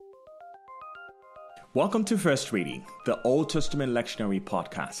Welcome to First Reading, the Old Testament Lectionary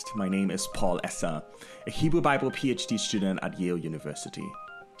podcast. My name is Paul Essa, a Hebrew Bible PhD student at Yale University.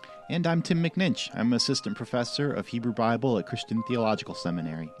 And I'm Tim McNinch. I'm assistant professor of Hebrew Bible at Christian Theological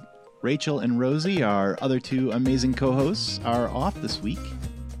Seminary. Rachel and Rosie, our other two amazing co-hosts, are off this week.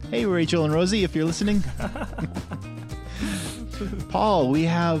 Hey, Rachel and Rosie, if you're listening. Paul, we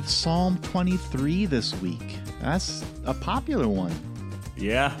have Psalm 23 this week. That's a popular one.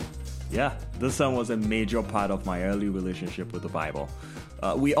 Yeah, this one was a major part of my early relationship with the Bible.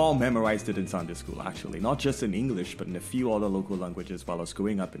 We all memorized it in Sunday school, actually, not just in English, but in a few other local languages while I was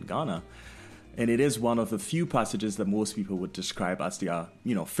growing up in Ghana. And it is one of the few passages that most people would describe as their,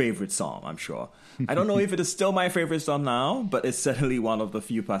 favorite psalm, I'm sure. I don't know if it is still my favorite psalm now, but it's certainly one of the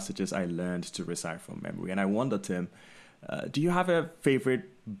few passages I learned to recite from memory. And I wonder, Tim, do you have a favorite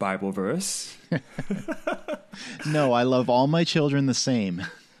Bible verse? No, I love all my children the same.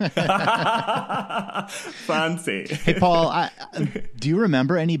 Fancy. Hey, Paul, do you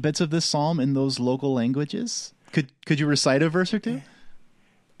remember any bits of this psalm in those local languages? Could you recite a verse or two?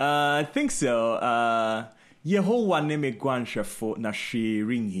 I think so. Yehovah ne me guanshafo na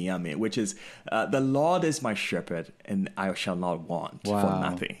shiring, which is, the Lord is my shepherd, and I shall not want for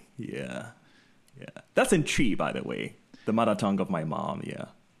nothing. Yeah. That's in Tree, by the way, the mother tongue of my mom. Yeah.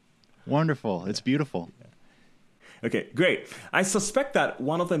 Wonderful. It's beautiful. Okay, great. I suspect that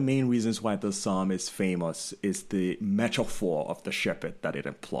one of the main reasons why this psalm is famous is the metaphor of the shepherd that it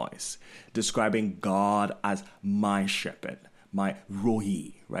employs, describing God as my shepherd, my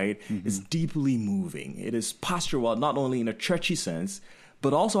rohi, right? Mm-hmm. It's deeply moving. It is pastoral, not only in a churchy sense,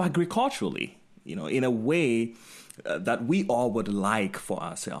 but also agriculturally, in a way that we all would like for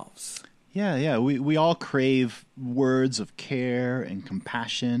ourselves. Yeah. We all crave words of care and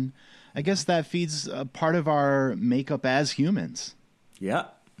compassion. I guess that feeds a part of our makeup as humans. Yeah.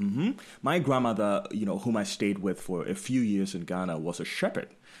 Mm-hmm. My grandmother, whom I stayed with for a few years in Ghana, was a shepherd.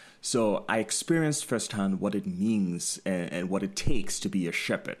 So I experienced firsthand what it means and what it takes to be a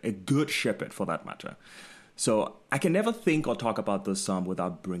shepherd, a good shepherd for that matter. So I can never think or talk about this psalm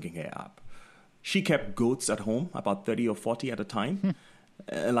without bringing her up. She kept goats at home, about 30 or 40 at a time.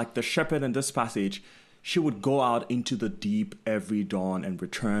 Like the shepherd in this passage, she would go out into the deep every dawn and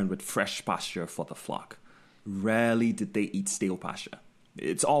return with fresh pasture for the flock. Rarely did they eat stale pasture.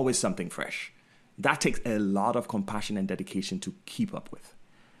 It's always something fresh. That takes a lot of compassion and dedication to keep up with.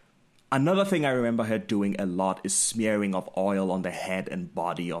 Another thing I remember her doing a lot is smearing of oil on the head and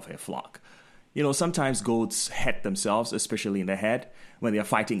body of her flock. Sometimes goats head themselves, especially in the head, when they are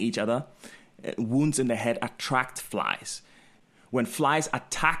fighting each other. Wounds in the head attract flies. When flies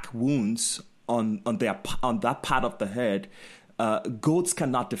attack wounds on that part of the head, goats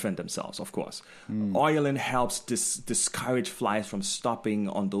cannot defend themselves, of course. Oiling helps discourage flies from stopping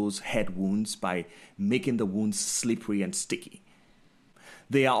on those head wounds by making the wounds slippery and sticky.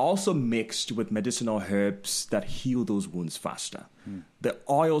 They are also mixed with medicinal herbs that heal those wounds faster. The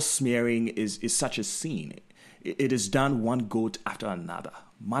oil smearing is such a scene. It is done one goat after another,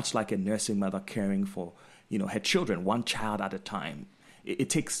 much like a nursing mother caring for her children, one child at a time.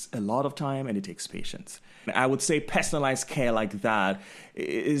 It takes a lot of time and it takes patience. I would say personalized care like that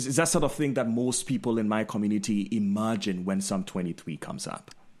is that sort of thing that most people in my community imagine when Psalm 23 comes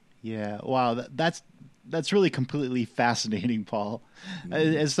up. Yeah, wow, that's really completely fascinating, Paul.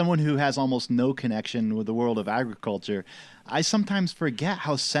 As someone who has almost no connection with the world of agriculture, I sometimes forget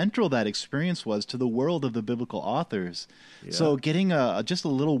how central that experience was to the world of the biblical authors. Yeah. So getting just a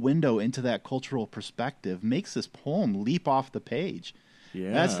little window into that cultural perspective makes this poem leap off the page.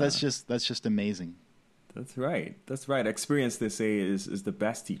 Yeah, that's just amazing. That's right. Experience, they say, is the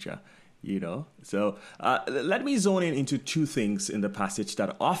best teacher. So let me zone into two things in the passage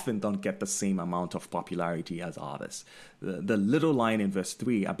that often don't get the same amount of popularity as others. The little line in verse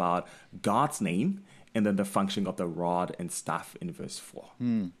 3 about God's name, and then the function of the rod and staff in verse 4.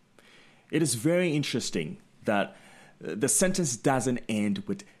 It is very interesting that the sentence doesn't end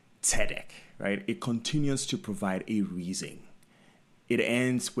with tzedek, right? It continues to provide a reason. It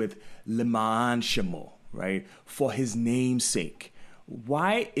ends with leman shemo, right? For his name's sake.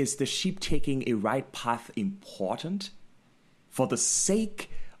 Why is the sheep taking a right path important? For the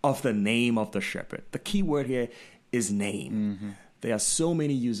sake of the name of the shepherd. The key word here is name. Mm-hmm. There are so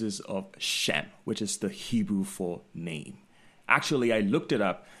many uses of Shem, which is the Hebrew for name. Actually, I looked it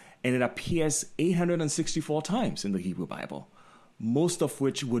up, and it appears 864 times in the Hebrew Bible, most of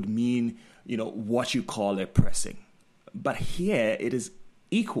which would mean, what you call a person. But here, it is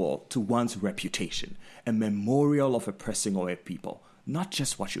equal to one's reputation, a memorial of a person or a people, not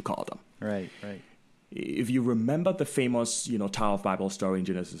just what you call them. Right. If you remember the famous, Tower of Babel story in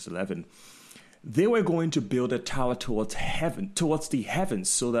Genesis 11, they were going to build a tower towards heaven, towards the heavens,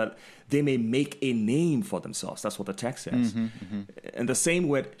 so that they may make a name for themselves. That's what the text says. And the same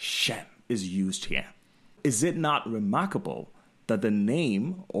word Shem is used here. Is it not remarkable that the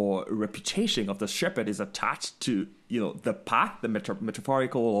name or reputation of the shepherd is attached to, the path, the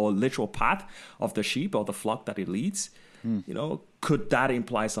metaphorical or literal path of the sheep or the flock that it leads? Could that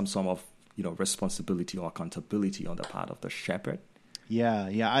imply some sort of, responsibility or accountability on the part of the shepherd?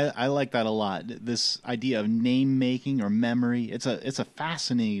 Yeah, I like that a lot. This idea of name making or memory, it's a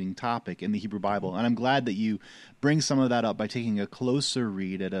fascinating topic in the Hebrew Bible, and I'm glad that you bring some of that up by taking a closer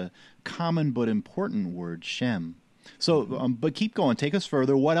read at a common but important word, Shem. So, but keep going. Take us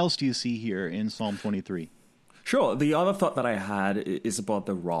further. What else do you see here in Psalm 23? Sure. The other thought that I had is about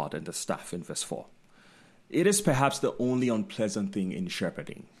the rod and the staff in verse 4. It is perhaps the only unpleasant thing in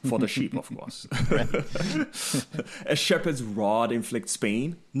shepherding, for the sheep, of course. A shepherd's rod inflicts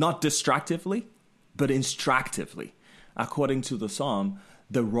pain, not distractively, but instructively. According to the psalm,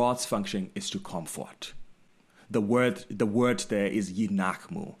 the rod's function is to comfort. The word there is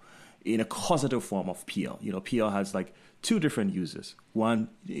yinachmu, in a causative form of peel. Peel has like two different uses. One,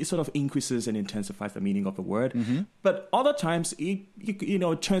 it sort of increases and intensifies the meaning of the word, but other times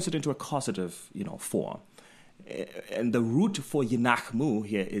it turns it into a causative, form. And the root for yinachmu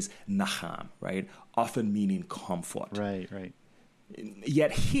here is nacham, right? Often meaning comfort. Right.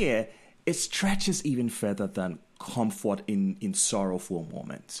 Yet here, it stretches even further than comfort in sorrowful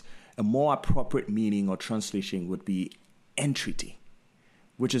moments. A more appropriate meaning or translation would be entreaty,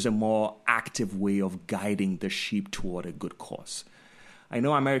 which is a more active way of guiding the sheep toward a good cause. I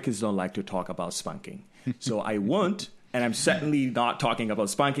know Americans don't like to talk about spanking, so I won't. And I'm certainly not talking about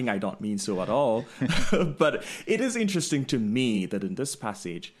spanking. I don't mean so at all. But it is interesting to me that in this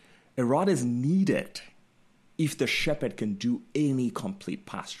passage, a rod is needed if the shepherd can do any complete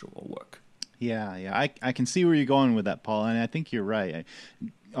pastoral work. Yeah. I can see where you're going with that, Paul, and I think you're right.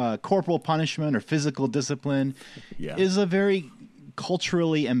 Corporal punishment or physical discipline is a very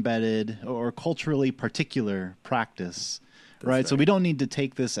culturally embedded or culturally particular practice, right? So we don't need to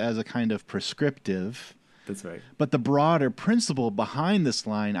take this as a kind of prescriptive. That's right. But the broader principle behind this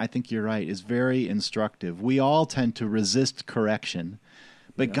line, I think you're right, is very instructive. We all tend to resist correction,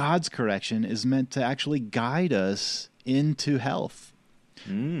 but God's correction is meant to actually guide us into health.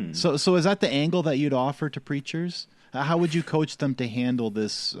 So is that the angle that you'd offer to preachers? How would you coach them to handle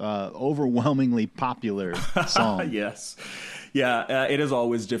this overwhelmingly popular psalm? Yes. Yeah, it is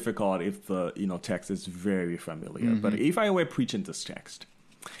always difficult if the text is very familiar. But if I were preaching this text,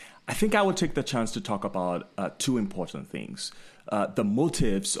 I think I would take the chance to talk about two important things. The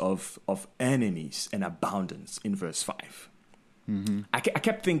motives of enemies and abundance in verse 5. I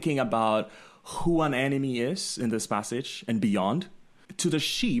kept thinking about who an enemy is in this passage and beyond. To the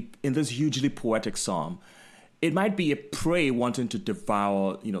sheep in this hugely poetic psalm, it might be a prey wanting to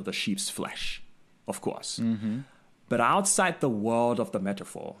devour, the sheep's flesh, of course. But outside the world of the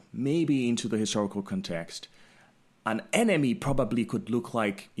metaphor, maybe into the historical context, an enemy probably could look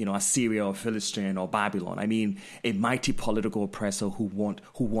like, Assyria or Philistine or Babylon. I mean, a mighty political oppressor who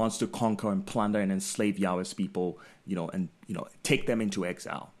wants to conquer and plunder and enslave Yahweh's people, and take them into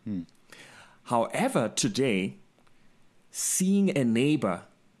exile. However, today, seeing a neighbor,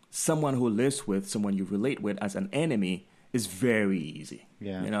 someone who lives with, someone you relate with as an enemy is very easy.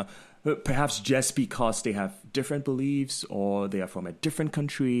 Perhaps just because they have different beliefs, or they are from a different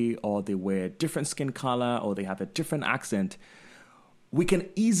country, or they wear a different skin color, or they have a different accent, we can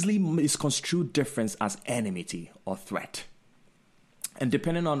easily misconstrue difference as enmity or threat. And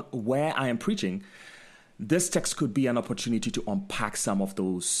depending on where I am preaching, this text could be an opportunity to unpack some of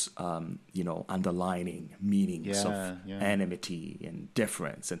those, underlining meanings of enmity and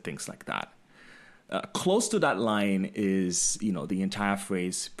difference and things like that. Close to that line is, the entire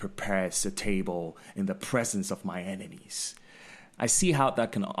phrase, prepares a table in the presence of my enemies. I see how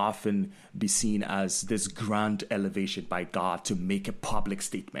that can often be seen as this grand elevation by God to make a public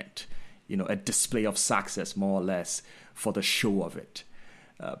statement, a display of success, more or less, for the show of it.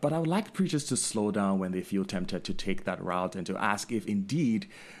 But I would like preachers to slow down when they feel tempted to take that route and to ask if indeed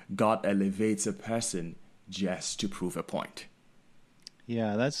God elevates a person just to prove a point.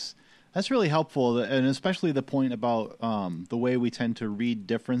 Yeah, that's really helpful, and especially the point about the way we tend to read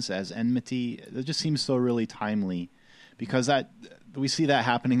difference as enmity. It just seems so really timely, because we see that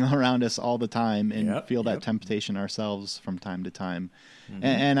happening around us all the time and feel that temptation ourselves from time to time.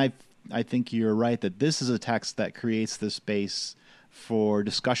 And I think you're right that this is a text that creates the space for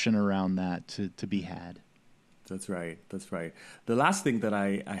discussion around that to be had. That's right. The last thing that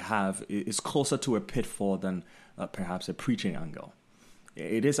I have is closer to a pitfall than perhaps a preaching angle.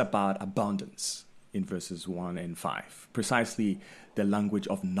 It is about abundance in verses 1 and 5. Precisely the language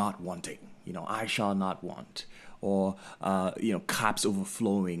of not wanting. I shall not want. Or, cups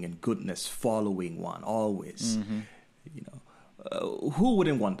overflowing and goodness following one always. Who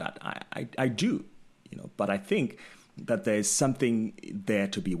wouldn't want that? I do, but I think that there's something there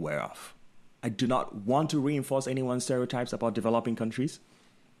to be aware of. I do not want to reinforce anyone's stereotypes about developing countries,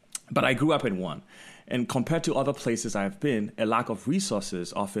 but I grew up in one. And compared to other places I've been, a lack of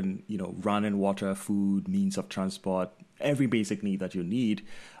resources, often, running water, food, means of transport, every basic need that you need,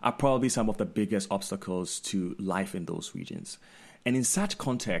 are probably some of the biggest obstacles to life in those regions. And in such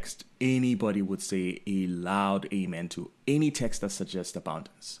context, anybody would say a loud amen to any text that suggests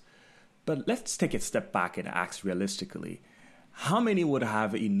abundance. But let's take a step back and ask realistically, how many would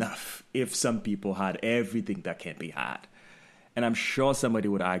have enough if some people had everything that can be had? And I'm sure somebody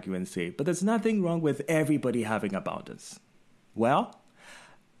would argue and say, but there's nothing wrong with everybody having abundance. Well,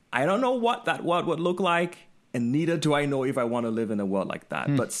 I don't know what that world would look like, and neither do I know if I want to live in a world like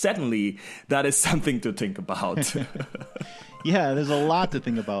that. But certainly, that is something to think about. Yeah, there's a lot to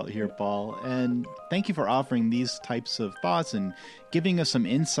think about here, Paul. And thank you for offering these types of thoughts and giving us some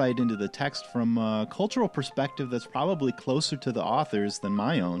insight into the text from a cultural perspective that's probably closer to the authors than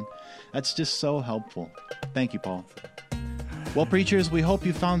my own. That's just so helpful. Thank you, Paul. Well, preachers, we hope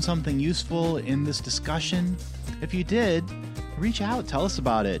you found something useful in this discussion. If you did, reach out. Tell us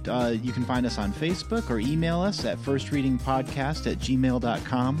about it. You can find us on Facebook or email us at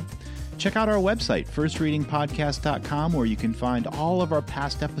firstreadingpodcast@gmail.com. Check out our website, firstreadingpodcast.com, where you can find all of our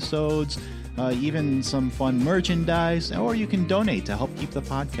past episodes, even some fun merchandise, or you can donate to help keep the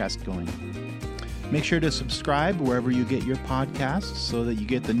podcast going. Make sure to subscribe wherever you get your podcasts so that you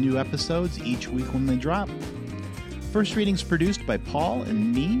get the new episodes each week when they drop. First Reading's produced by Paul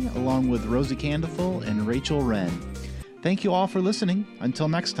and me, along with Rosie Candiful and Rachel Wren. Thank you all for listening. Until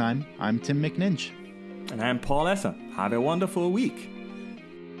next time, I'm Tim McNinch. And I'm Paul Esser. Have a wonderful week.